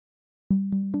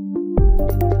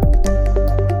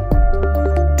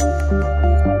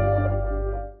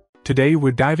Today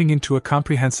we're diving into a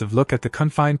comprehensive look at the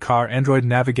Kunfine Car Android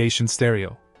Navigation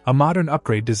Stereo, a modern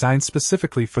upgrade designed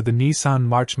specifically for the Nissan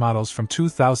March models from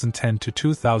 2010 to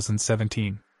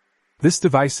 2017. This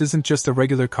device isn't just a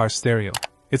regular car stereo,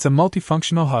 it's a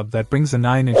multifunctional hub that brings a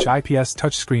 9-inch IPS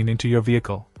touchscreen into your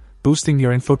vehicle, boosting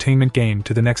your infotainment game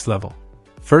to the next level.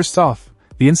 First off,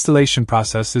 the installation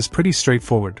process is pretty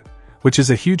straightforward, which is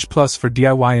a huge plus for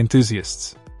DIY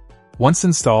enthusiasts. Once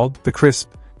installed, the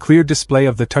crisp, clear display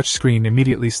of the touchscreen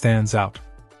immediately stands out.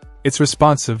 It's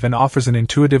responsive and offers an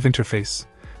intuitive interface,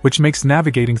 which makes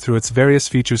navigating through its various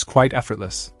features quite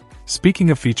effortless. Speaking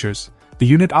of features, the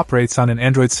unit operates on an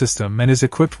Android system and is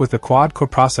equipped with a quad-core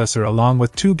processor along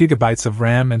with 2 GB of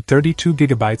RAM and 32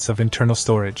 GB of internal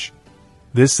storage.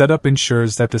 This setup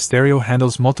ensures that the stereo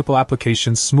handles multiple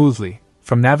applications smoothly,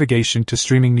 from navigation to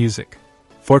streaming music.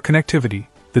 For connectivity,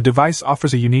 the device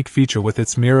offers a unique feature with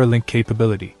its mirror link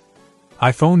capability.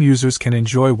 iPhone users can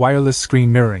enjoy wireless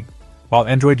screen mirroring, while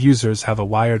Android users have a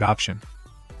wired option.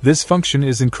 This function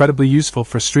is incredibly useful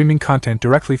for streaming content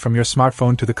directly from your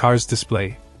smartphone to the car's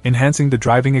display, enhancing the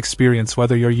driving experience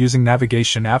whether you're using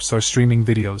navigation apps or streaming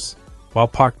videos. While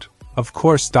parked, of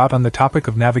course. On the topic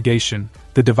of navigation,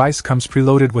 the device comes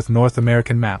preloaded with North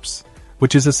American maps,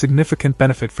 which is a significant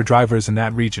benefit for drivers in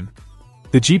that region.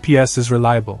 The GPS is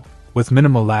reliable, with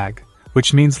minimal lag,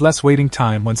 which means less waiting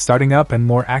time when starting up and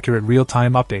more accurate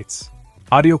real-time updates.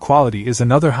 Audio quality is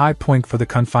another high point for the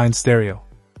Kunfine stereo.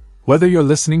 Whether you're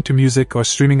listening to music or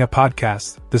streaming a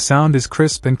podcast, the sound is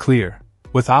crisp and clear,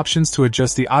 with options to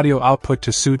adjust the audio output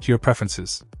to suit your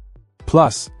preferences.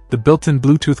 Plus, the built-in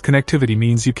Bluetooth connectivity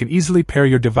means you can easily pair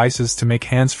your devices to make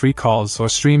hands-free calls or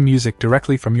stream music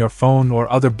directly from your phone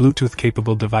or other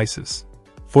Bluetooth-capable devices.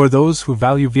 For those who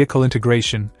value vehicle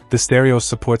integration, the stereo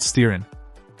supports steering.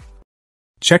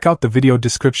 Check out the video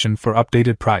description for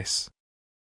updated price.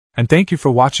 And thank you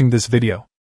for watching this video.